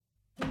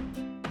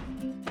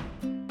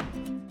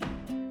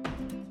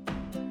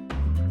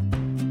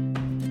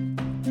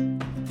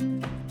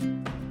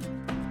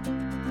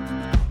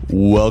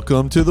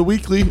Welcome to The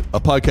Weekly, a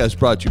podcast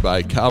brought to you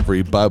by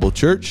Calvary Bible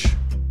Church.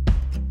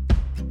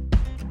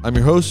 I'm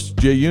your host,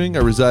 Jay Ewing.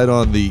 I reside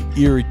on the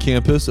Erie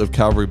campus of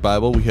Calvary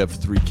Bible. We have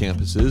 3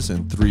 campuses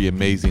and 3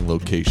 amazing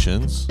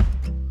locations.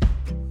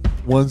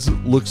 One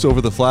looks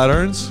over the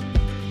Flatirons,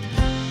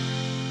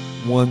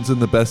 one's in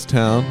the best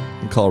town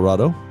in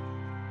Colorado,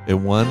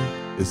 and one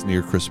is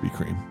near Krispy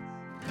Kreme.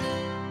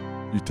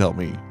 You tell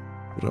me,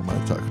 what am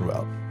I talking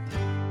about?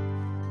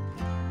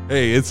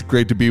 Hey, it's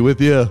great to be with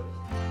you.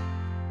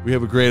 We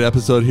have a great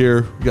episode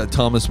here. We got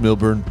Thomas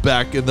Milburn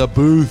back in the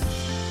booth.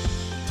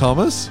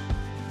 Thomas,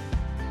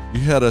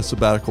 you had a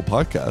sabbatical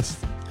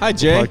podcast. Hi,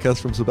 Jay. A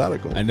podcast from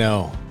sabbatical. I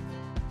know.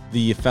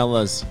 The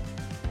fellas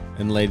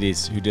and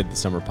ladies who did the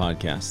summer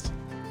podcast.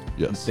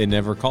 Yes. They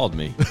never called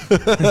me.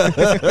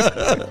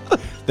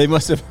 They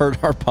must have heard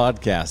our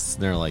podcasts.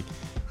 And they're like,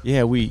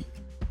 yeah, we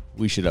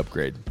should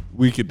upgrade.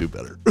 We could do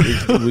better.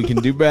 We can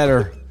do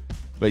better.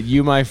 But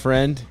you, my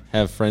friend,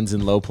 have friends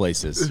in low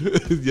places.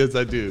 Yes,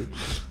 I do.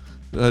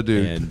 I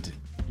do. And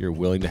you're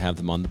willing to have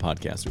them on the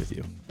podcast with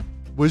you.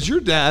 Was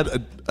your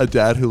dad a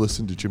dad who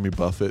listened to Jimmy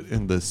Buffett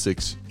in the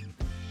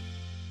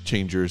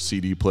 6-changer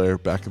CD player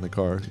back in the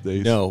car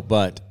days? No,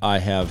 but I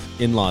have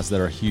in-laws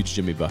that are huge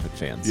Jimmy Buffett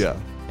fans. Yeah.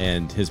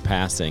 And his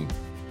passing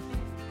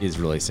is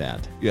really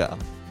sad. Yeah.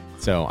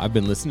 So I've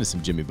been listening to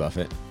some Jimmy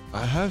Buffett.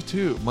 I have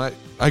too.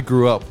 I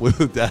grew up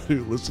with a dad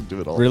who listened to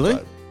it all Really? the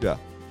time. Yeah.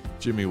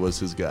 Jimmy was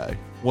his guy.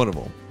 One of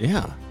them.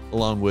 Yeah.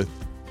 Along with,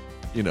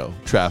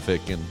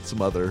 Traffic and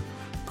some other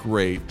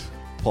great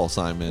Paul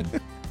Simon.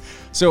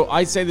 So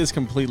I say this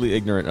completely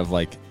ignorant of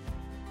like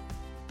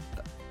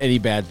any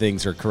bad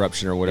things or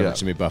corruption or whatever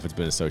Jimmy Buffett's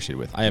been associated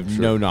with. I have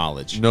no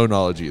knowledge. No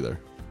knowledge either.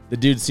 The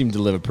dude seemed to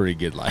live a pretty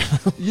good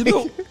life.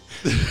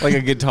 Like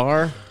a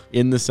guitar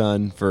in the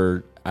sun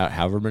for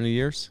however many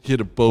years. He had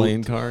a boat,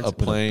 playing cards, a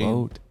plane. a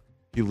boat.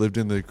 He lived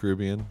in the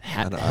Caribbean,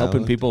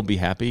 helping people be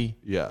happy.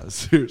 Yeah,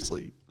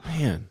 seriously.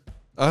 Man,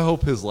 I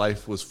hope his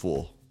life was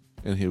full,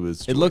 and he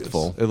was. It looked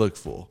full. It looked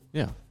full.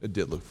 Yeah, it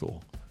did look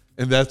full.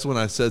 And that's when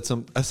I said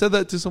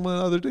that to someone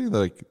the other day.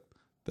 They're like,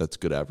 "That's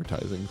good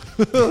advertising,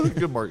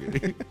 good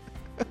marketing."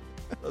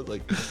 I was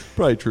like,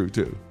 probably true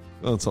too,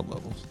 on some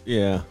levels.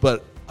 Yeah,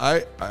 but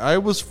I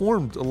was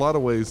formed a lot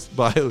of ways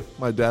by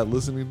my dad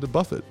listening to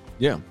Buffett.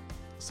 Yeah.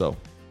 So,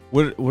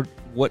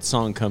 what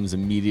song comes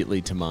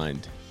immediately to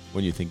mind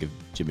when you think of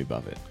Jimmy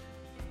Buffett?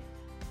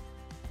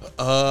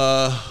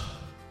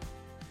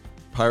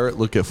 Pirate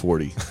Look at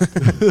 40.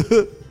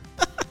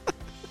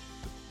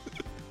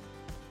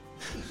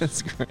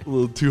 That's great. A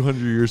little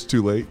 200 years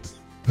too late.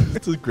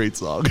 It's a great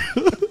song.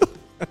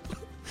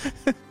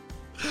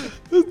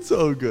 It's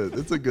so good.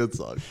 It's a good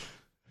song.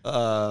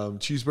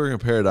 Cheeseburger in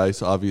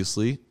Paradise,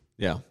 obviously.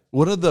 Yeah.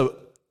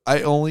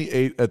 I only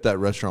ate at that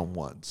restaurant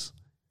once,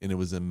 and it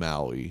was in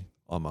Maui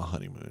on my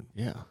honeymoon.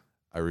 Yeah.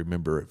 I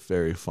remember it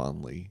very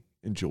fondly,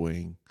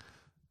 enjoying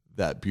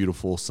that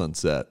beautiful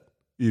sunset,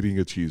 eating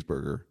a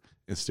cheeseburger,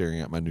 and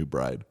staring at my new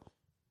bride.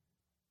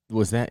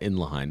 Was that in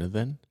Lahaina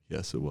then?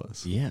 Yes, it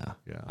was. Yeah.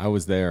 Yeah. I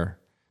was there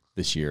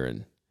this year,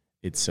 and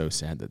it's so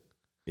sad that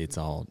it's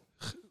all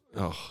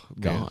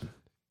gone.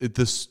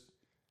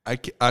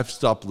 I've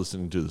stopped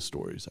listening to the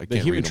stories. The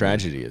human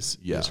tragedy is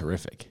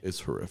horrific. It's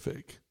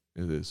horrific.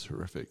 It is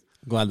horrific.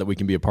 I'm glad that we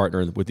can be a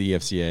partner with the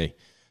EFCA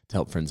to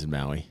help friends in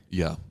Maui.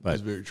 Yeah,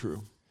 that's very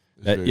true.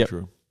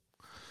 True.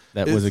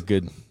 That was a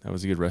good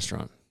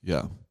restaurant.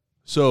 Yeah.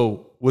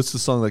 So, what's the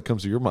song that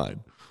comes to your mind?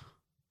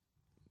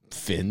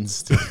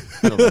 Fins.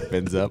 I don't know,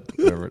 Fins Up,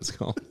 whatever it's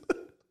called.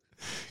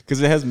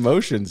 Because it has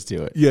motions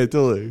to it. Yeah,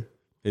 totally.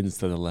 Fins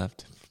to the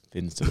left,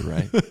 fins to the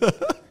right.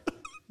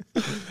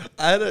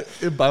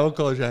 In Bible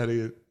college, I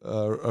had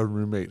a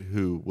roommate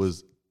who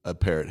was a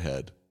parrot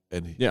head,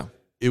 and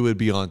it would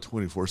be on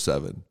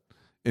 24/7,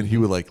 and he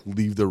would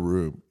leave the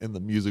room, and the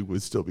music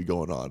would still be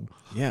going on.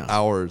 Yeah,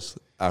 hours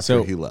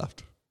after he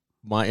left.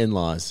 My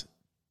in-laws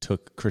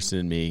took Kristen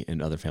and me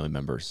and other family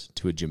members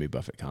to a Jimmy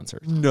Buffett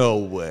concert. No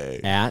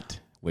way.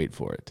 Wait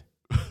for it,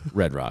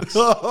 Red Rocks.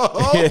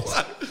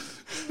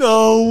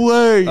 No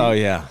way. Oh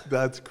yeah,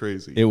 that's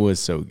crazy. It was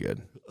so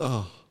good.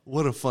 Oh,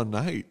 what a fun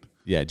night.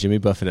 Yeah, Jimmy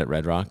Buffett at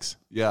Red Rocks.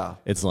 Yeah.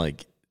 It's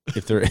like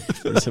if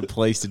there's a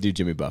place to do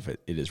Jimmy Buffett,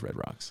 it is Red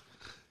Rocks.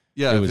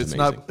 Yeah,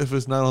 if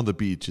it's not on the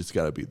beach, it's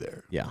got to be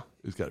there. Yeah.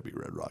 It's got to be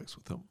Red Rocks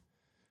with him.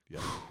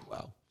 Yeah.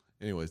 Wow.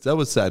 Anyways, that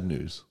was sad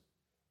news.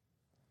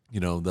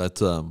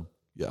 That's I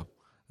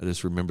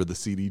just remember the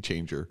CD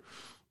changer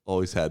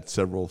always had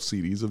several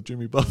CDs of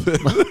Jimmy Buffett.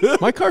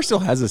 My car still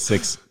has a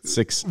six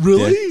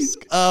really? disc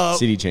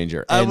CD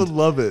changer. I would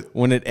love it.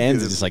 When it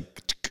ends, it's just like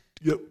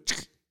yep.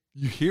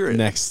 You hear it.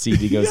 Next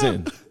CD goes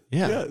in.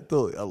 Yeah. Yeah,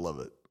 totally. I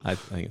love it. I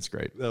think it's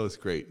great. That was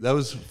great. That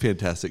was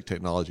fantastic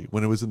technology.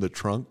 When it was in the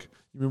trunk,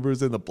 you remember it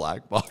was in the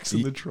black box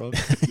in the trunk?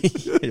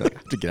 You're like, I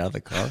have to get out of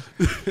the car.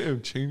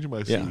 I'm changing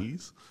my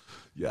CDs.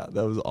 Yeah,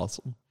 that was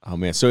awesome. Oh,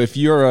 man. So if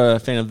you're a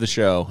fan of the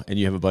show and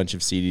you have a bunch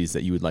of CDs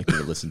that you would like me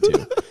to listen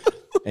to,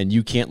 and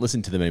you can't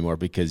listen to them anymore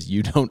because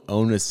you don't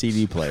own a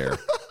CD player,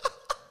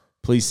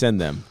 please send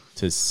them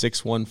to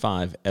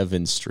 615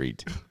 Evans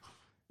Street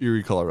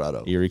Erie,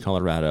 Colorado. Erie,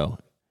 Colorado,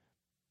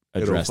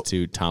 addressed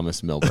to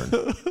Thomas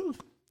Milburn.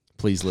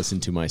 Please listen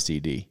to my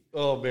CD.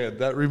 Oh, man,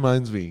 that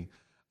reminds me.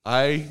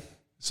 I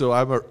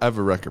have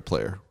a record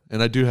player,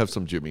 and I do have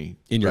some Jimmy.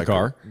 In your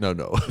car? No.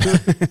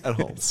 At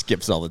home.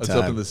 Skips all the It's time.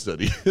 up in the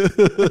study.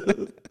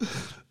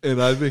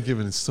 And I've been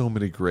given so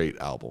many great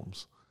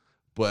albums.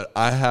 But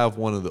I have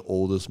one of the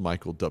oldest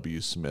Michael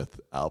W. Smith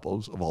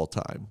albums of all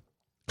time.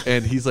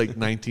 And he's like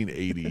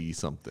 1980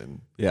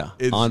 something. Yeah.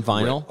 It's On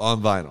vinyl? great.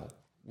 On vinyl.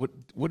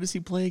 What does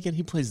he play again?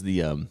 He plays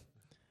the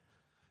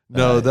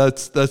No,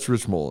 that's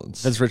Rich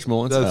Mullins. That's Rich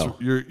Mullins. That's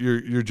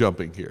you're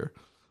jumping here.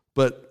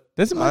 But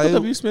doesn't Michael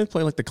W. Smith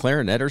play like the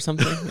clarinet or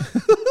something?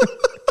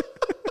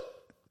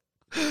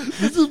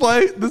 This is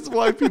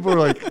why people are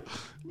like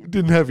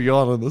didn't have you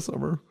on in the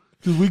summer.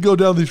 Because we go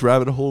down these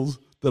rabbit holes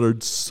that are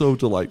so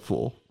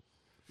delightful.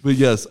 But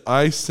yes,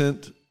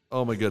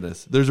 oh my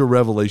goodness, there's a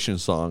Revelation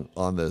song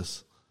on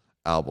this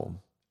album.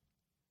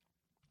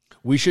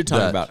 We should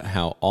talk about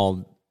how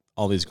all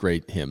these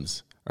great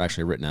hymns are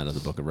actually written out of the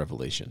book of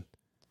Revelation.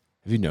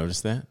 Have you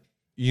noticed that?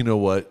 You know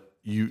what?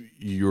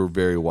 You're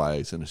very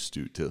wise and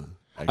astute to.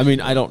 I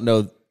mean, I don't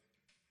know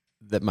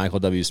that Michael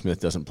W. Smith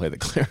doesn't play the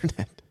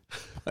clarinet,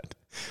 but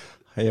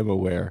I am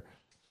aware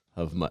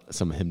of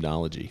some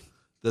hymnology.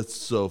 That's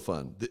so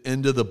fun. The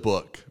end of the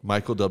book,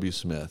 Michael W.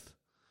 Smith,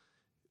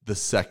 the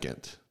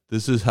second.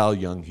 This is how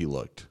young he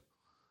looked.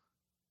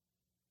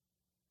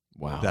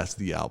 Wow. That's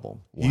the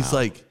album. Wow. He's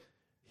like,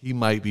 he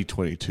might be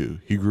 22.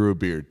 He grew a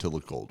beard to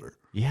look older.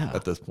 Yeah.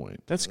 At this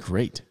point. That's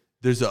great.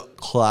 There's a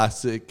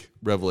classic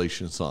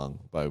Revelation song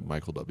by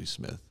Michael W.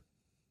 Smith,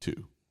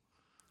 too.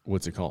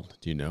 What's it called?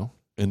 Do you know?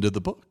 End of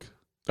the book.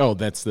 Oh,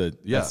 that's the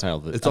title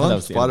of it. It's on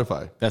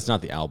Spotify. That's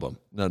not the album.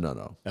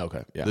 No.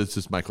 Okay, yeah. That's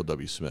just Michael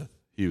W. Smith.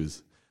 You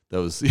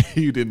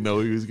didn't know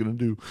he was going to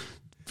do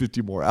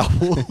 50 more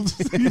albums.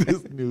 He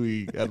just knew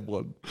he had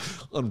one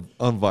on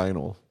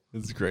vinyl.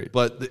 It's great.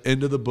 But the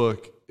end of the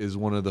book is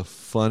one of the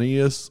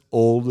funniest,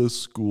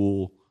 oldest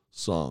school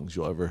songs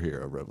you'll ever hear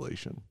of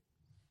Revelation.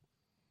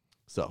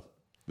 So,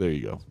 there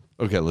you go.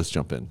 Okay, let's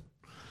jump in.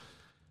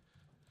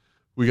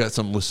 We got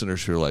some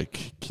listeners who are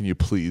like, can you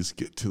please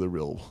get to the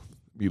real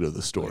meat of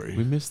the story?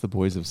 We miss the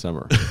boys of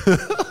summer.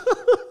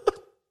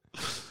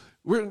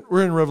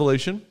 We're in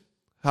Revelation.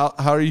 How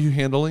are you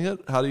handling it?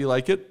 How do you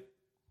like it?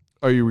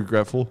 Are you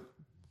regretful?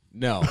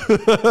 No,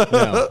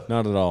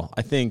 not at all.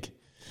 I think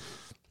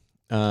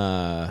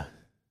I've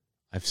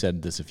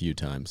said this a few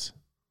times.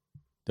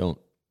 Don't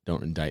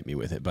indict me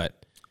with it,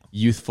 but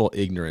youthful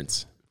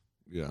ignorance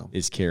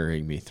is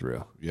carrying me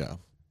through. Yeah,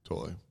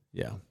 totally.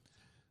 Yeah.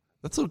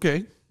 That's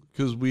okay,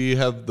 because we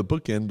have the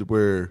bookend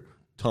where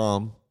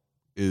Tom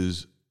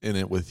is in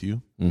it with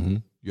you. Mm-hmm.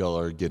 Y'all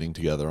are getting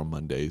together on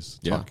Mondays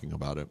talking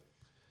about it.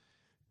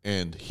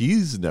 And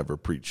he's never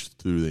preached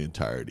through the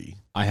entirety.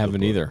 I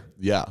haven't either.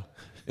 Yeah.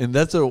 And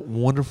that's a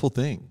wonderful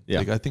thing. Yeah.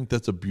 Like, I think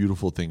that's a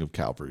beautiful thing of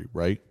Calvary,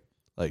 right?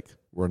 Like,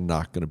 we're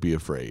not going to be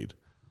afraid.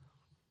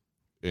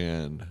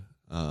 And,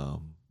 we're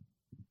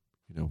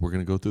going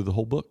to go through the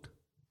whole book.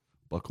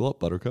 Buckle up,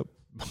 Buttercup.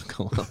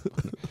 Buckle up.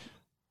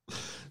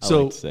 I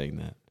So, like saying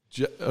that.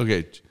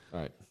 Okay. All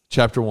right.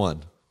 Chapter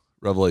 1,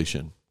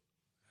 Revelation.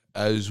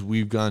 As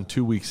we've gone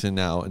 2 weeks in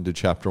now into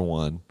chapter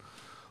 1,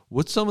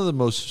 what's some of the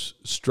most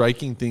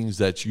striking things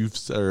that you've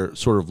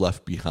sort of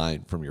left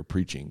behind from your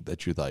preaching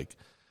that you're like,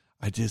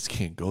 I just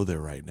can't go there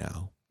right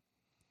now?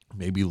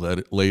 Maybe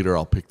later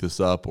I'll pick this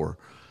up, or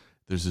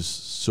there's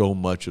just so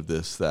much of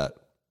this that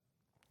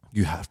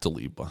you have to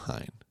leave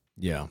behind.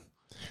 Yeah.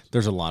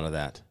 There's a lot of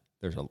that.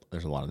 There's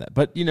a lot of that.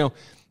 But,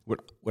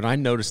 what I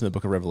noticed in the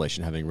book of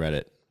Revelation, having read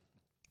it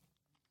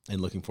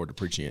and looking forward to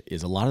preaching it,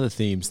 is a lot of the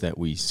themes that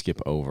we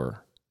skip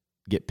over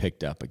get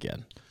picked up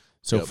again.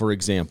 So, for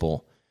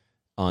example,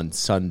 on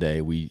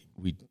Sunday, we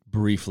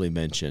briefly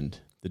mentioned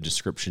the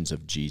descriptions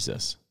of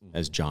Jesus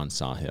as John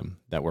saw him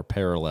that were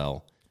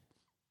parallel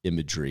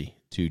imagery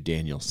to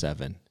Daniel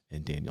 7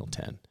 and Daniel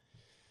 10.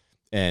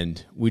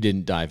 And we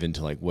didn't dive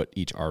into like what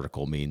each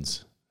article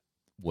means.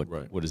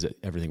 What does it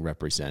everything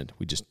represent?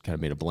 We just kind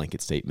of made a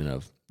blanket statement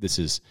of this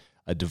is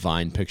a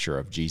divine picture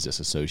of Jesus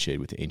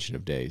associated with the Ancient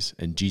of Days,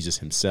 and Jesus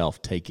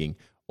himself taking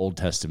Old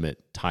Testament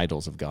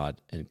titles of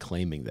God and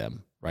claiming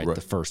them, right?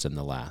 The first and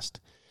the last.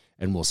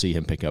 And we'll see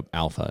him pick up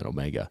Alpha and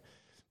Omega.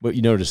 What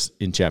you notice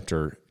in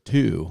chapter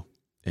 2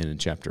 and in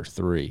chapter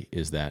 3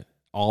 is that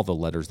all the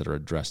letters that are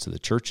addressed to the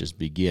churches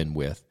begin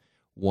with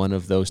one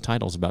of those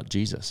titles about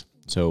Jesus.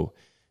 So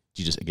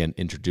Jesus, again,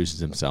 introduces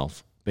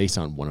himself based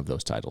on one of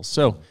those titles.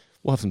 So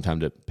we'll have some time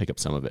to pick up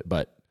some of it,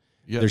 but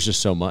there's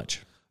just so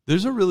much.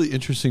 There's a really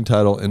interesting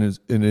title, and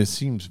it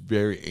seems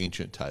very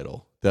ancient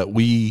title that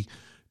we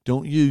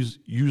don't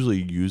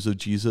usually use of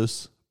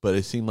Jesus, but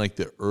it seemed like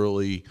the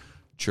early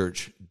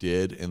church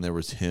did, and there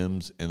was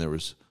hymns, and there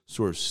was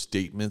sort of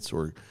statements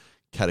or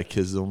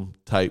catechism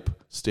type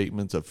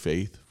statements of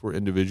faith for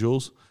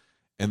individuals,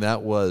 and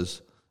that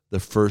was the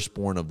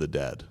firstborn of the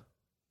dead.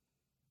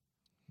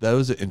 That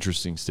was an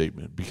interesting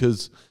statement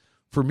because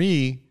for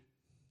me,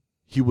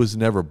 he was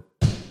never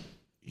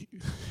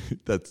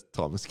that's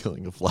Thomas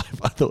killing a fly,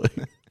 by the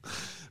way.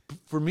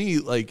 For me,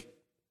 like,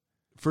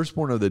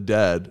 firstborn of the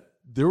dead,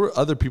 there were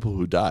other people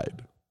who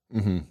died.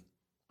 Mm-hmm.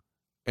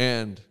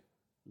 And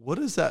what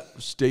is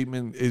that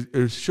statement?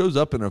 It shows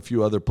up in a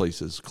few other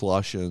places,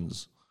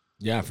 Colossians.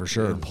 Yeah, for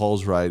sure. And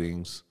Paul's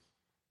writings,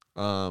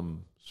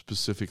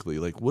 specifically.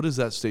 Like, what does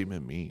that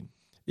statement mean?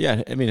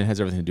 Yeah, I mean, it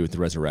has everything to do with the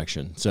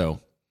resurrection.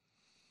 So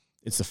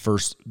it's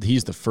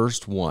he's the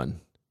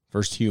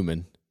first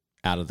human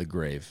out of the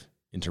grave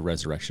into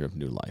resurrection of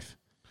new life.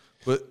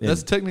 But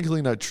that's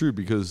technically not true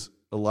because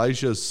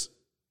Elisha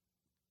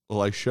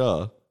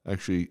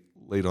actually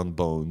laid on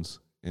bones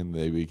and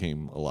they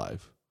became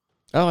alive.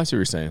 Oh, I see what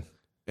you're saying.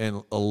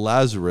 And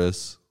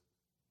Lazarus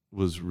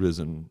was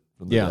risen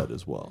from the dead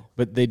as well.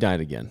 But they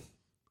died again.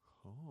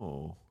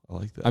 Oh, I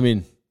like that. I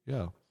mean,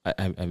 yeah. I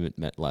haven't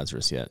met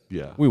Lazarus yet.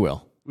 Yeah. We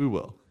will.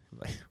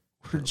 Like,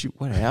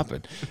 what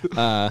happened?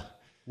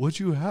 What'd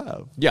you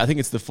have? Yeah, I think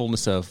it's the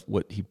fullness of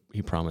what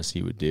he promised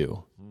he would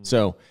do.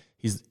 So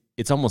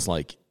it's almost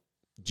like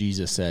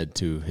Jesus said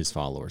to his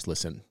followers,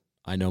 listen,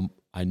 I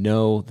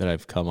know that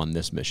I've come on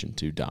this mission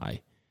to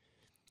die.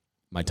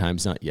 My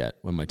time's not yet.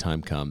 When my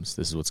time comes,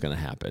 this is what's going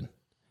to happen.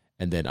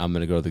 And then I'm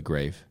going to go to the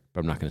grave, but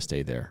I'm not going to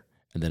stay there.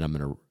 And then I'm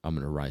going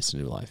to rise to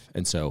new life.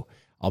 And so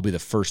I'll be the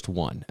first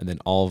one. And then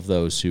all of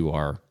those who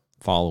are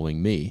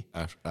following me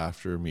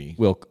after me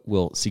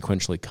will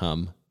sequentially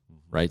come,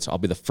 right? So I'll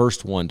be the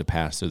first one to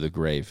pass through the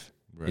grave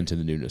into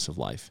the newness of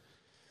life.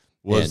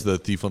 Was the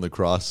thief on the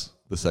cross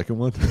the second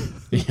one?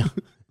 Yeah.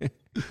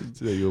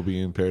 So that you'll be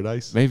in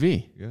paradise?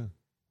 Maybe. Yeah.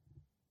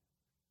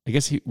 I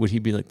guess would he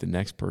be like the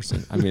next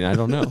person? I mean, I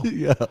don't know.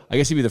 Yeah. I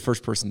guess he'd be the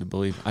first person to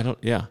believe.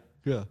 Yeah.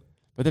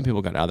 But then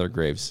people got out of their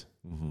graves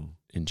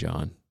in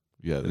John.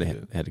 Yeah. They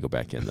had to go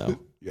back in, though.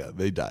 Yeah,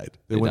 they died.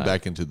 They went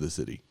back into the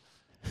city,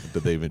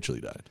 but they eventually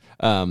died.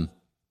 But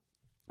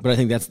I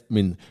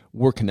think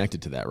we're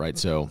connected to that, right?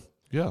 So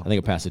yeah, I think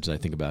a passage that I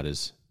think about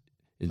is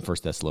in 1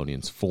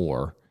 Thessalonians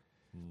 4,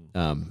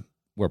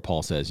 where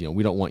Paul says,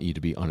 we don't want you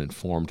to be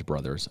uninformed,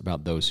 brothers,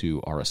 about those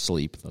who are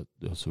asleep,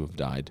 those who have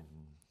died,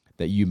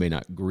 that you may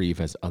not grieve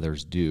as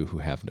others do who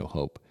have no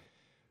hope.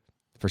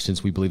 For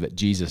since we believe that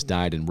Jesus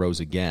died and rose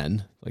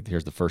again, like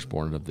here's the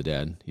firstborn of the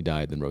dead, he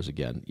died then rose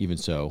again, even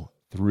so,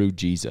 through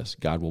Jesus,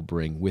 God will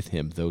bring with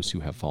him those who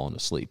have fallen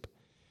asleep.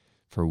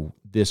 For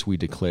this we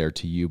declare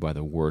to you by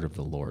the word of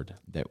the Lord,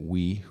 that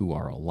we who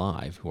are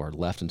alive, who are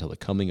left until the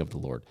coming of the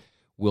Lord,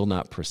 will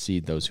not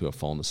precede those who have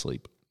fallen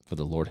asleep. For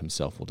the Lord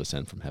himself will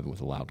descend from heaven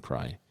with a loud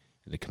cry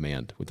and a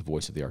command with the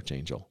voice of the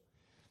archangel.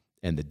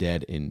 And the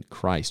dead in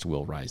Christ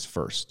will rise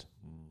first.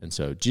 And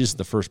so Jesus is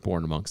the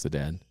firstborn amongst the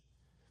dead.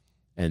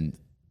 And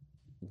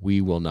we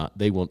will not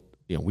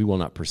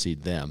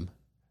precede them.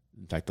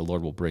 In fact, the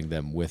Lord will bring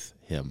them with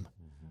him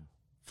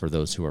for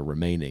those who are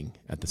remaining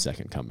at the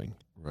second coming.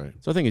 Right.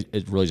 So I think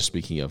it's really just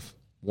speaking of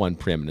one,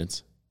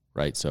 preeminence,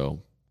 right?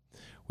 So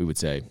we would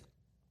say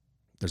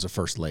there's a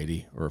first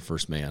lady or a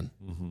first man,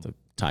 the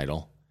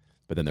title,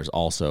 but then there's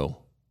also,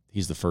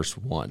 he's the first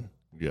one.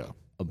 Yeah.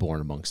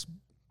 Born amongst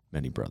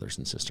many brothers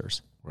and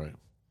sisters. Right.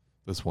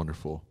 That's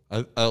wonderful.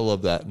 I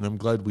love that. And I'm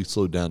glad we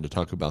slowed down to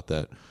talk about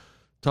that.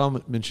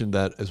 Tom mentioned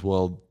that as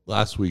well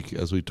last week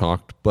as we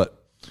talked,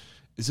 but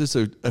it's just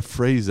a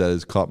phrase that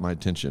has caught my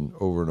attention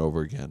over and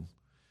over again.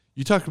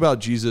 You talk about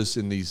Jesus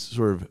in these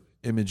sort of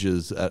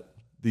images, at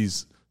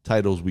these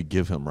titles we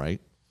give him,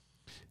 right?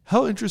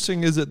 How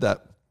interesting is it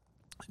that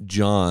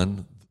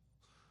John,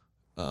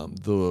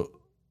 the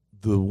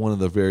one of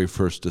the very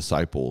first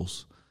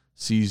disciples,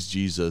 sees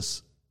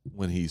Jesus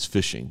when he's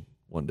fishing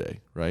one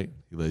day, right?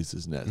 He lays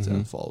his nets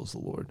and follows the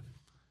Lord.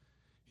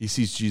 He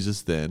sees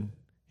Jesus then.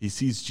 He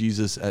sees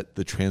Jesus at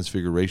the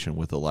transfiguration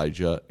with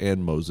Elijah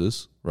and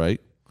Moses, right?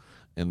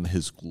 And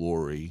his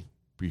glory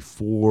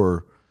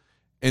before,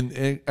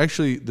 and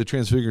actually the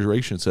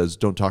transfiguration says,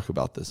 don't talk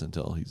about this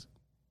until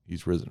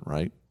he's risen,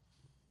 right?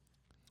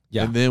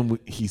 Yeah. And then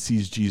he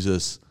sees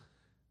Jesus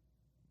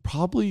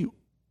probably,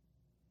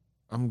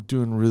 I'm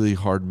doing really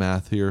hard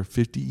math here,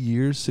 50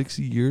 years,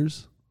 60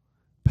 years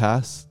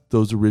past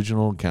those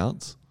original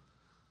accounts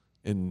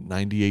in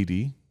 90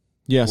 AD.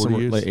 Yeah,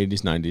 somewhere late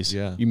 80s, 90s.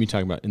 Yeah. You mean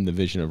talking about in the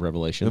vision of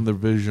Revelation? In the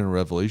vision of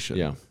Revelation.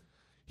 Yeah.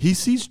 He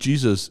sees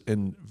Jesus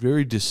in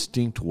very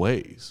distinct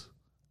ways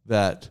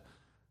that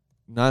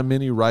not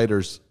many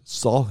writers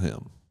saw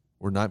him,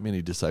 or not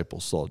many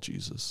disciples saw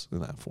Jesus in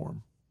that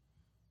form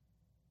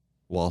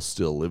while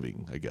still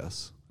living, I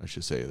guess. I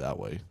should say it that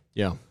way.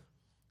 Yeah.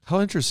 How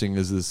interesting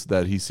is this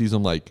that he sees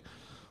him like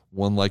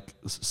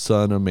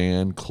son of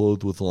man,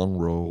 clothed with long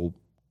robe,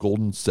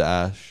 golden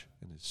sash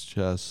in his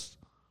chest.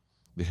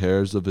 The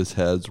hairs of his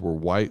heads were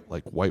white,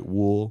 like white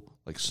wool,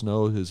 like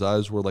snow. His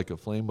eyes were like a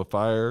flame of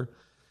fire.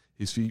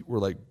 His feet were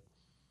like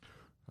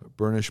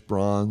burnished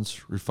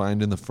bronze,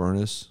 refined in the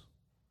furnace.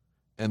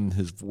 And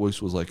his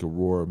voice was like a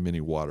roar of many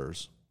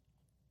waters.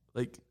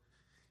 Like,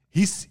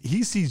 he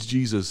sees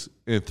Jesus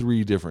in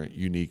 3 different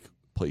unique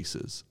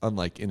places,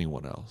 unlike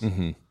anyone else.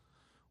 Mm-hmm.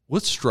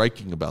 What's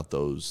striking about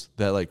those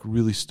that like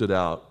really stood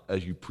out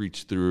as you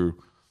preach through?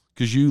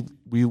 Because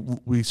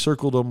we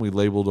circled them, we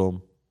labeled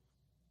them.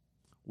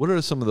 What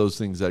are some of those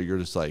things that you're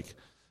just like,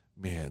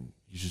 man,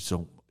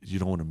 you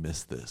don't want to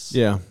miss this?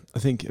 Yeah, I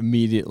think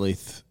immediately,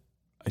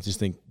 I just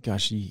think,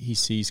 gosh, he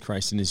sees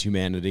Christ in his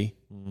humanity.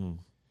 Mm-hmm.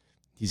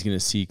 He's going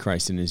to see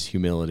Christ in his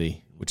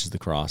humility, which is the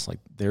cross. Like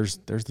there's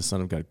the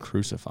Son of God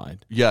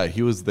crucified. Yeah,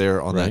 he was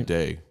there on that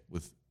day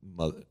with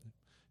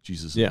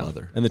Jesus'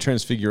 mother. And the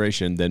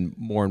transfiguration, then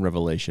more in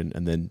Revelation,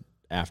 and then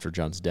after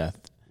John's death,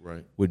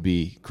 would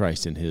be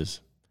Christ in his,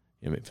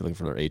 if you're looking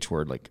for their H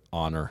word, like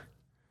honor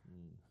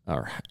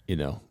or,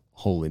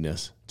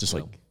 holiness. Just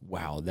like,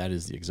 wow, that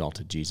is the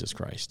exalted Jesus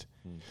Christ.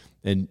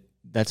 And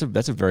that's a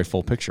very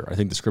full picture. I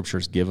think the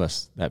scriptures give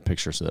us that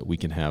picture so that we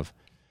can have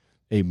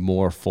a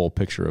more full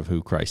picture of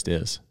who Christ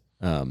is.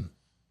 Another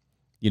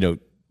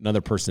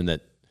person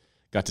that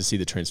got to see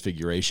the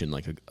transfiguration,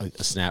 like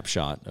a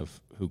snapshot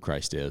of who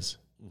Christ is,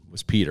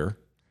 was Peter.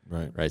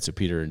 Right. So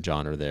Peter and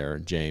John are there,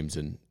 and James,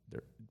 and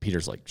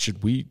Peter's like,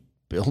 should we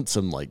build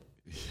some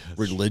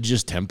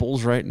religious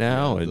temples right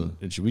now?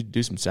 And should we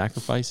do some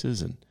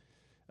sacrifices?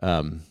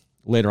 And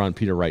later on,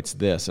 Peter writes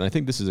this, and I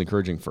think this is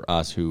encouraging for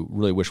us who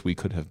really wish we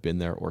could have been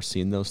there or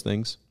seen those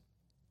things.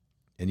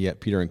 And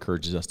yet Peter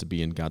encourages us to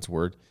be in God's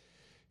word.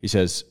 He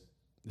says,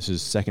 this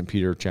is 2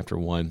 Peter chapter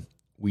 1,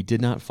 we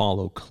did not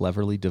follow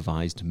cleverly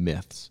devised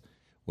myths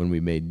when we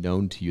made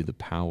known to you the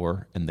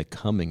power and the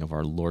coming of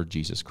our Lord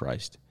Jesus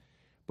Christ,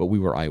 but we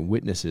were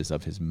eyewitnesses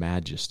of his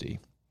majesty.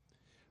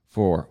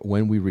 For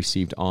when we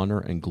received honor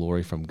and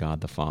glory from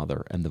God the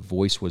Father, and the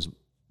voice was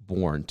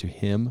borne to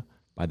him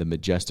by the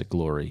majestic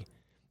glory,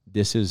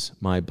 this is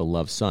my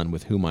beloved Son,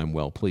 with whom I'm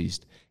well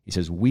pleased. He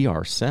says, we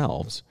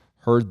ourselves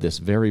heard this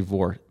very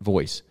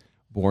voice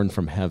born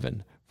from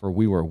heaven, for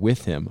we were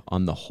with him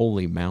on the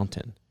holy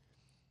mountain.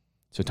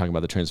 So talking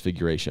about the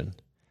transfiguration.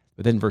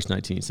 But then verse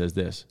 19 says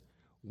this,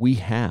 we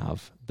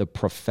have the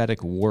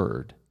prophetic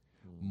word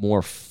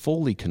more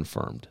fully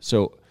confirmed.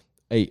 So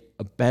a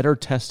better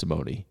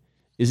testimony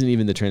isn't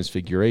even the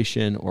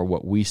transfiguration or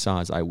what we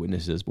saw as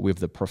eyewitnesses, but we have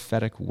the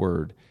prophetic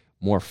word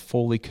more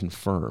fully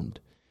confirmed,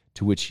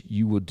 to which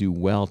you will do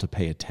well to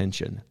pay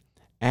attention,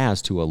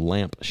 as to a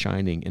lamp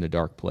shining in a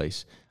dark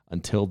place,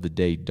 until the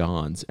day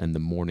dawns and the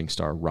morning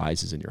star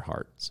rises in your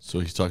hearts. So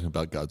he's talking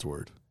about God's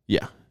word.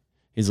 Yeah.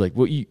 He's like,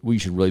 what you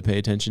should really pay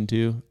attention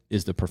to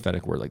is the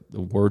prophetic word, like the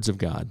words of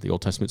God, the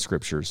Old Testament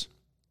scriptures.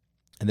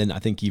 And then I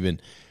think even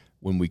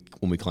when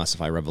we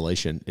classify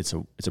Revelation, it's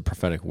a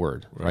prophetic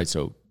word, right?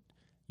 So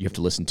you have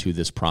to listen to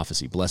this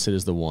prophecy. Blessed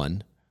is the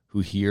one who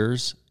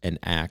hears and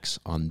acts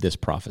on this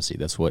prophecy.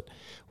 That's what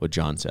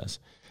John says.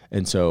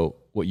 And so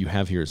what you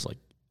have here is like,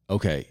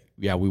 okay,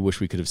 yeah, we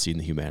wish we could have seen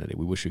the humanity.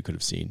 We wish we could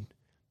have seen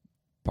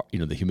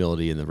the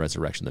humility and the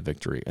resurrection, the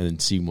victory, and then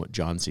seeing what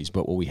John sees.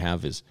 But what we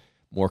have is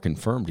more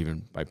confirmed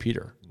even by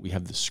Peter. We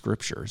have the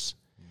scriptures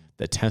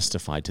that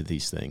testify to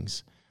these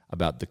things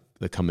about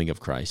the coming of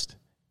Christ.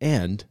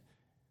 And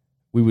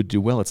we would do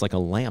well. It's like a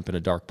lamp in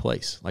a dark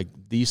place. Like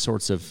these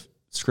sorts of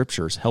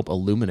scriptures help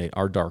illuminate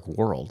our dark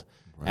world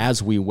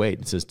as we wait.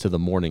 It says, to the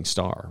morning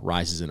star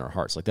rises in our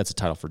hearts. Like that's a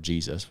title for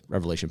Jesus.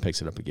 Revelation picks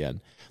it up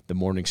again. The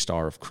morning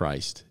star of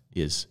Christ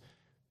is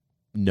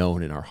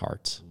known in our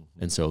hearts.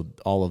 And so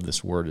all of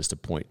this word is to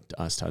point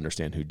to us to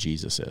understand who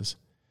Jesus is.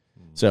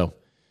 So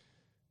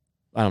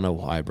I don't know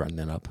why I brought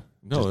that up.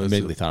 No, just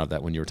immediately thought of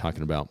that when you were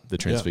talking about the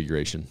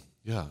transfiguration.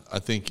 Yeah, I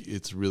think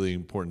it's really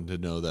important to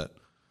know that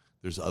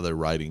there's other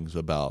writings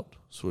about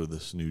sort of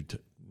this new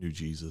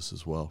Jesus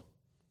as well,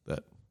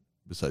 that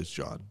besides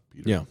John,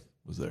 Peter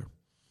was there.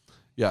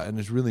 Yeah, and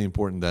it's really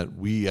important that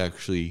we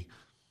actually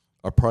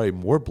are probably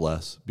more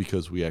blessed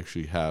because we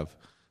actually have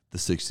the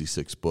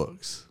 66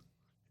 books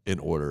in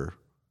order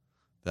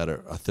that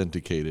are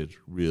authenticated,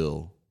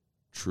 real,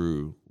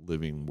 true,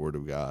 living Word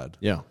of God.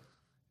 Yeah.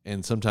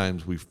 And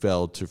sometimes we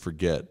fail to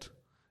forget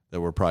that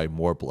we're probably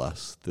more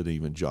blessed than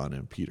even John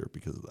and Peter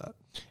because of that.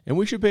 And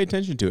we should pay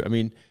attention to it. I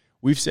mean,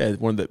 we've said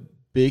one of the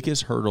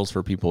biggest hurdles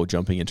for people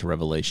jumping into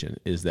Revelation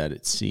is that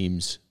it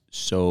seems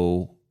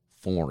so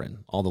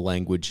foreign. All the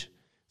language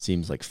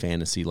seems like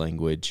fantasy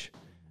language.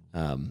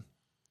 And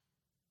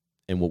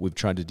what we've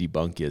tried to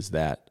debunk is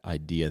that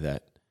idea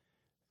that,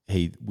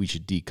 hey, we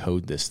should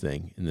decode this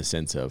thing in the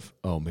sense of,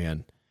 oh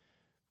man,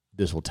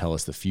 this will tell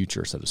us the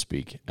future, so to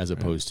speak, as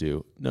opposed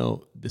to,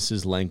 no, this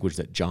is language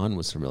that John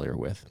was familiar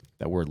with,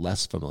 that we're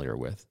less familiar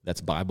with.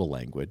 That's Bible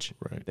language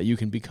that you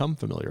can become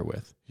familiar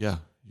with. Yeah,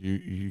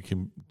 you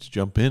can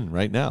jump in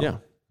right now. Yeah.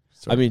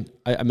 Sorry. I mean,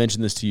 I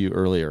mentioned this to you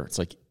earlier. It's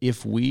like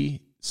if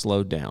we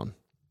slowed down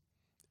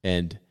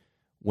and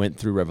went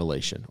through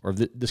Revelation, or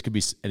this could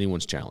be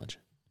anyone's challenge,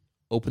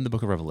 open the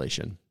book of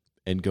Revelation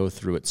and go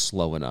through it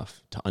slow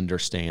enough to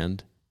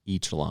understand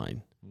each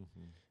line,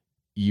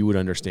 you would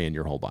understand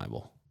your whole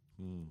Bible.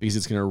 Because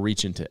it's going to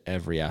reach into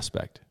every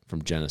aspect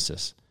from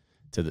Genesis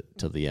to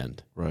the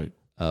end. Right.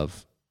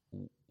 Of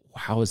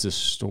how is this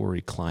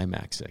story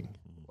climaxing?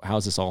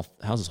 How's this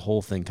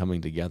whole thing coming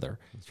together?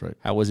 That's right.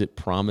 How was it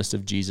promised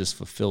of Jesus,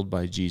 fulfilled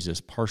by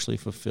Jesus, partially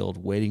fulfilled,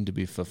 waiting to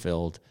be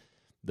fulfilled?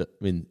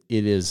 It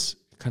is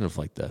kind of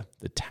like the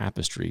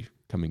tapestry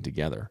coming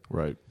together.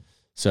 Right.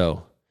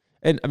 So,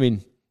 and I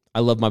mean, I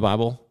love my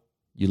Bible.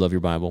 You love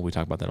your Bible. We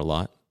talk about that a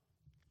lot.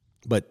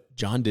 But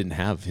John didn't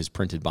have his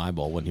printed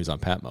Bible when he was on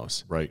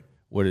Patmos. Right.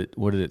 What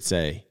did it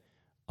say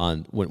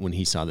on when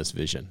he saw this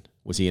vision?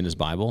 Was he in his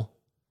Bible?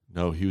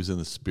 No, he was in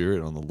the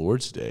Spirit on the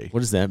Lord's Day. What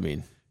does that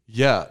mean?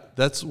 Yeah,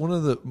 that's one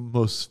of the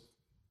most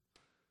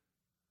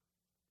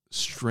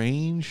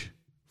strange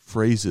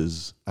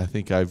phrases I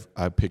think I've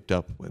picked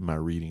up in my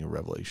reading of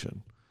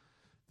Revelation.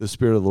 The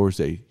Spirit of the Lord's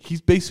Day.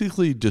 He's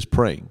basically just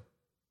praying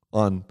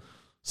on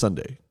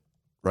Sunday,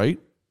 right?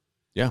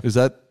 Yeah. Is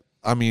that,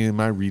 I mean, am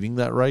I reading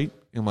that right?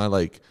 Am I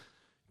like,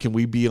 can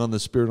we be on the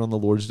Spirit on the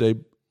Lord's Day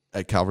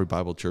at Calvary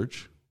Bible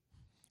Church?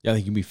 Yeah, I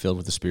think you can be filled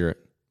with the Spirit,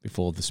 be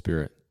full of the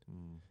Spirit,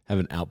 have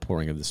an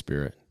outpouring of the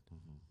Spirit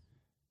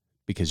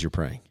because you're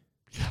praying.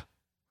 Yeah.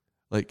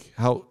 Like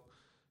how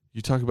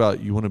you talk about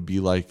you want to be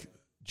like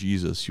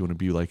Jesus, you want to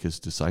be like his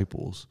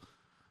disciples.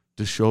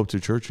 Just show up to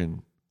church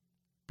and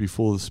be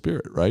full of the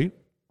Spirit, right?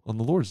 On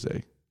the Lord's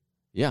Day.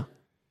 Yeah.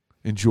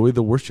 Enjoy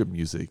the worship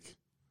music.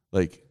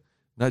 Like,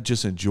 not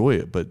just enjoy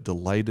it, but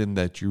delight in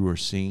that you are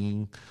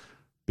singing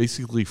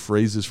basically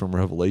phrases from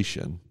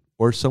Revelation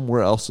or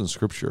somewhere else in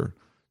Scripture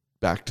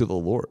back to the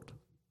Lord.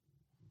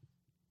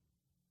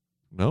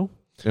 No?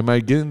 Am I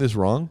getting this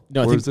wrong?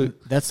 No, I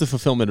think that's the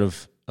fulfillment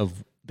of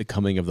the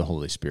coming of the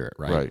Holy Spirit,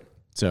 right? Right.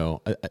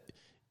 So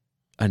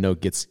I know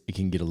it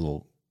can get a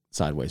little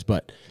sideways,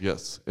 but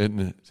yes,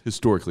 and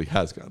historically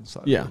has gone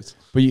sideways. Yeah,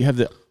 but you have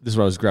this is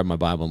what I was grabbing my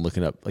Bible and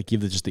looking up. Like you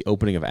have just the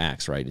opening of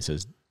Acts, right? It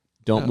says,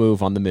 "Don't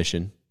move on the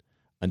mission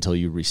until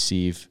you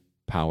receive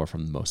power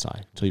from the Most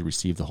High, until you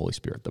receive the Holy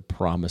Spirit, the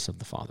promise of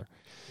the Father."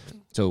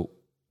 So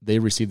they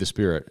receive the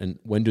Spirit, and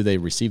when do they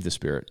receive the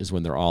Spirit? Is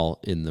when they're all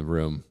in the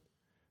room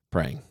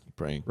praying,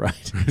 right?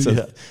 So,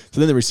 so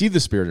then they receive the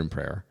Spirit in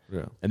prayer,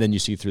 and then you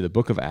see through the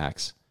book of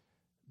Acts.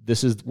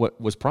 This is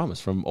what was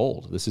promised from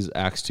old. This is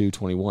Acts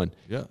 2:21.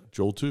 Yeah,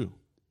 Joel 2.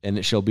 And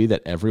it shall be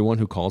that everyone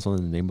who calls on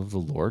the name of the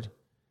Lord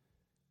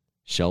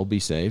shall be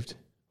saved.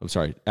 I'm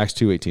sorry, Acts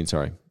 2:18,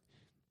 sorry.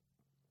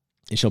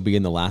 It shall be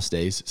in the last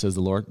days, says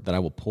the Lord, that I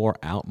will pour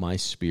out my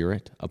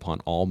Spirit upon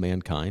all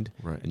mankind.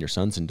 Right. And your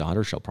sons and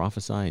daughters shall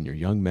prophesy, and your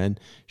young men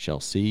shall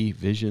see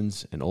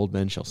visions, and old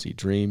men shall see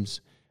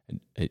dreams. And,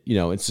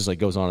 it's just like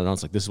goes on and on.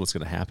 It's like this is what's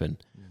going to happen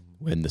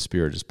when the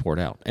Spirit is poured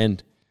out.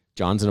 And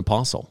John's an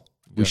apostle.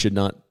 We should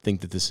not think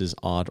that this is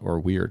odd or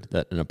weird,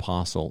 that an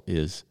apostle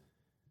is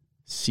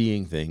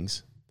seeing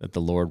things that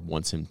the Lord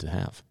wants him to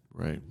have.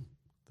 Right.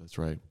 That's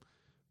right.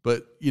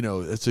 But,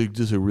 it's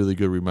just a really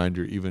good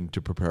reminder even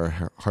to prepare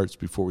our hearts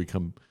before we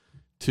come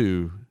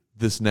to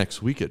this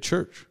next week at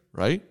church,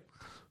 right?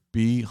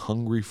 Be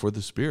hungry for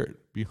the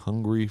Spirit. Be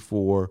hungry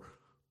for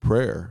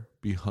prayer.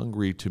 Be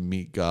hungry to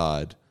meet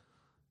God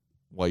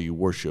while you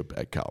worship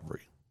at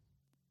Calvary.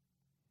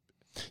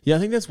 Yeah, I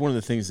think that's one of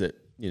the things that,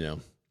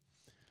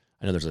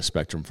 I know there's a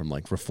spectrum from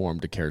like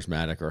Reformed to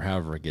charismatic or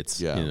however it gets,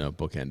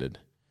 bookended.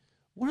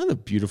 One of the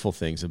beautiful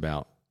things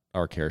about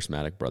our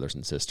charismatic brothers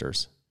and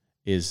sisters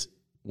is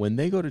when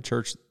they go to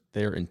church,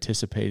 they're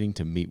anticipating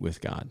to meet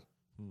with God.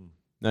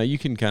 Now, you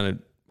can kind of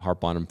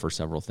harp on them for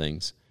several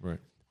things, right?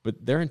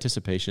 But their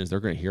anticipation is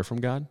they're going to hear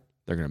from God.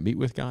 They're going to meet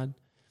with God.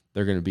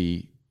 They're going to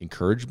be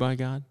encouraged by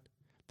God.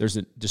 There's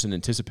just an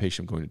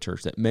anticipation of going to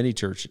church that many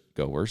church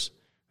goers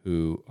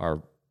who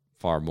are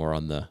far more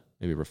on the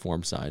maybe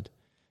Reformed side,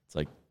 it's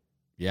like,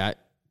 yeah,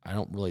 I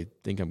don't really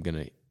think I'm going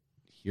to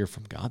hear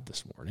from God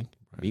this morning,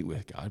 meet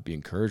with God, be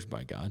encouraged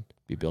by God,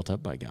 be built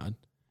up by God.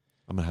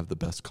 I'm going to have the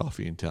best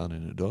coffee in town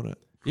and a donut.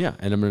 Yeah,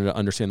 and I'm going to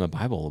understand the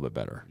Bible a little bit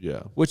better.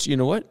 Yeah. Which, you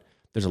know what?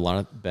 There's a lot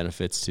of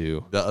benefits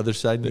to... The other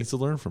side needs to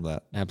learn from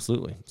that.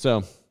 Absolutely.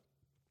 So,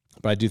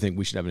 but I do think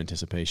we should have an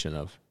anticipation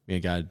of,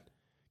 God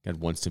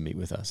wants to meet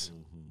with us,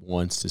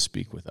 wants to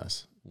speak with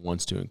us,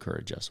 wants to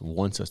encourage us,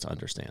 wants us to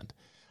understand.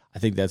 I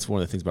think that's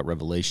one of the things about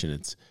Revelation.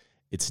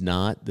 It's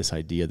not this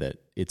idea that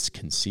it's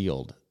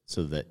concealed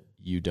so that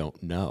you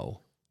don't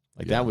know.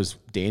 Like that was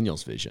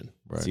Daniel's vision.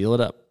 Right. Seal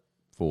it up.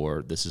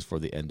 This is for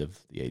the end of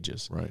the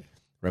ages. Right.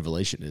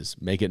 Revelation is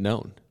make it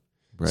known.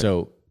 Right.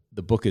 So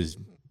the book is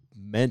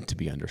meant to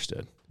be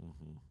understood.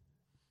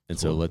 And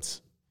so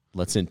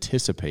let's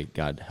anticipate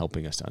God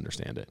helping us to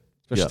understand it,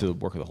 especially through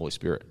the work of the Holy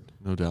Spirit.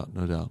 No doubt,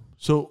 no doubt.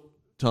 So,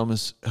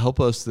 Thomas,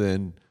 help us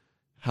then.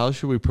 How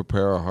should we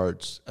prepare our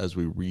hearts as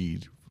we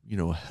read,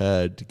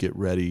 ahead to get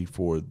ready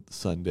for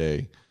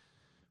Sunday?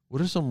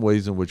 What are some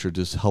ways in which are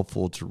just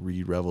helpful to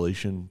read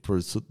Revelation for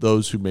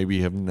those who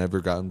maybe have never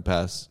gotten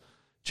past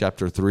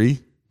chapter 3?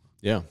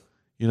 Yeah.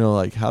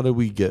 How do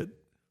we get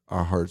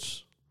our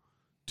hearts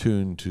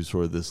tuned to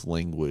sort of this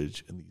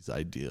language and these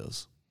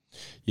ideas?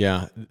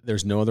 Yeah,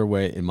 there's no other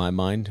way in my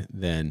mind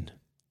than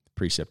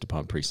precept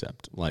upon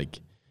precept. Like,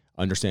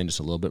 understand just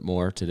a little bit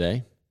more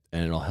today,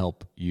 and it'll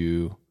help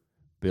you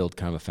build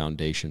kind of a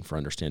foundation for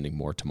understanding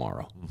more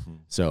tomorrow.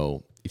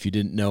 So if you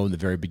didn't know in the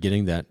very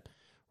beginning that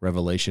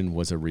Revelation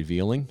was a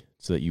revealing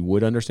so that you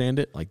would understand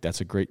it, like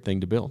that's a great thing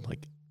to build.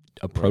 Like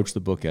approach the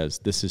book as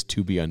this is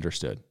to be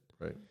understood.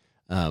 Right.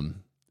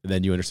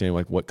 then you understand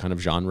like what kind of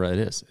genre it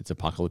is. It's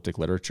apocalyptic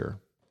literature.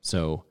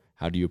 So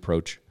how do you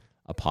approach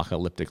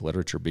apocalyptic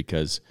literature?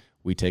 Because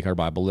we take our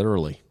Bible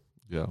literally.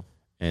 Yeah.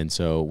 And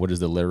so what is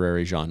the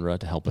literary genre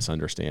to help us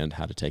understand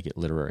how to take it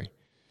literary?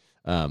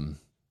 And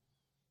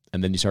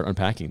then you start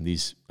unpacking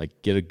these,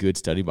 like get a good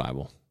study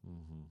Bible.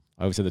 Mm-hmm.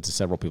 I always said that to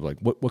several people, like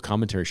what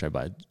commentary should I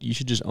buy? You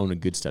should just own a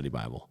good study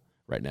Bible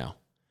right now.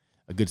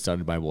 A good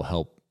study Bible will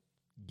help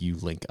you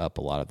link up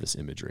a lot of this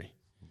imagery.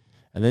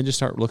 And then just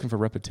start looking for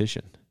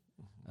repetition.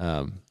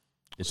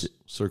 It's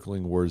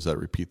circling words that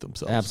repeat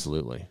themselves.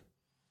 Absolutely.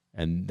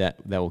 And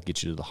that will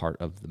get you to the heart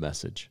of the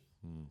message.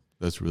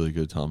 That's really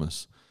good,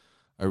 Thomas.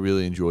 I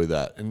really enjoy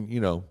that.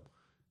 And,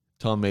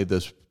 Tom made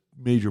this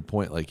major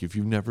point, like if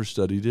you've never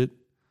studied it,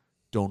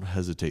 don't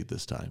hesitate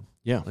this time.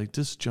 Yeah. Like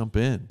just jump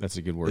in. That's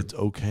a good word. It's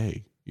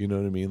okay. You know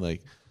what I mean?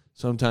 Like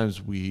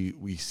sometimes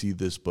we see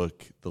this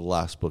book, the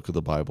last book of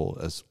the Bible,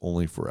 as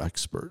only for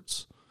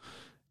experts.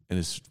 And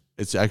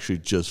it's actually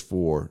just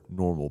for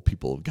normal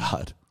people of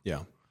God.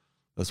 Yeah.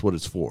 That's what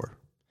it's for.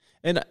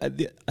 And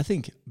I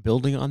think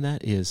building on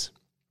that is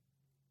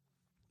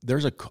I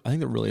think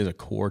there really is a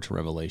core to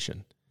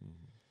Revelation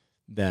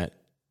that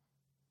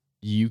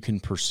you can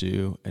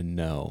pursue and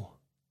know,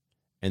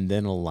 and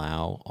then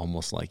allow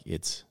almost like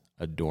its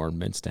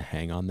adornments to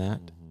hang on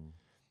that. Mm-hmm.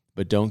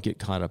 But don't get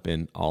caught up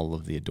in all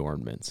of the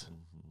adornments.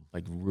 Mm-hmm.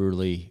 Like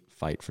really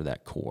fight for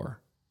that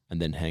core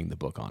and then hang the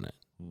book on it.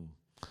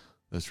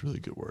 That's a really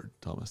good word,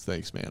 Thomas.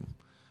 Thanks, man.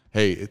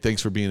 Hey,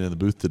 thanks for being in the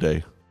booth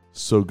today.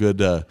 So good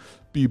to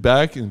be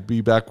back and be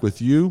back with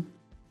you.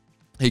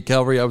 Hey,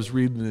 Calvary, I was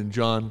reading in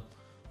John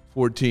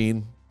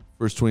 14,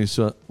 verse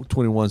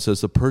 21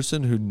 says, the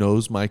person who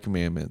knows my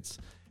commandments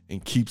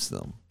and keeps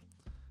them,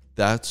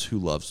 that's who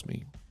loves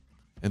me.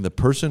 And the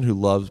person who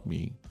loves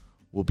me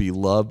will be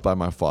loved by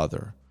my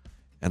Father,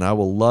 and I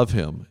will love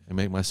him and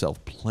make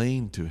myself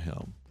plain to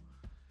him.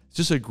 It's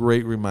just a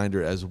great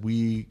reminder as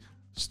we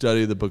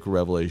study the book of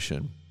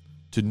Revelation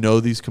to know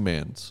these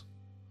commands,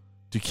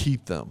 to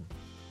keep them,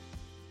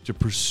 to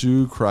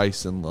pursue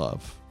Christ in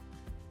love,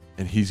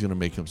 and he's going to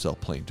make himself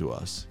plain to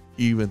us,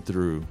 even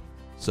through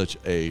such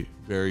a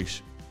very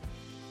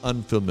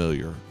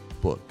unfamiliar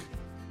book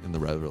in the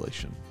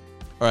Revelation.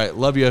 All right,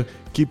 love you.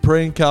 Keep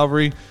praying,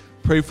 Calvary.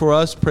 Pray for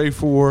us. Pray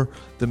for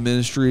the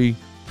ministry.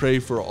 Pray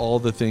for all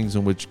the things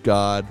in which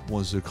God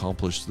wants to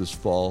accomplish this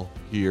fall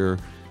here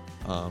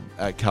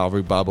at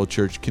Calvary Bible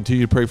Church.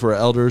 Continue to pray for our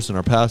elders and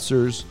our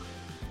pastors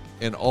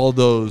and all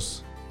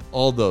those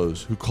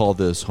who call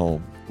this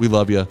home. We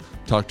love you.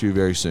 Talk to you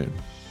very soon.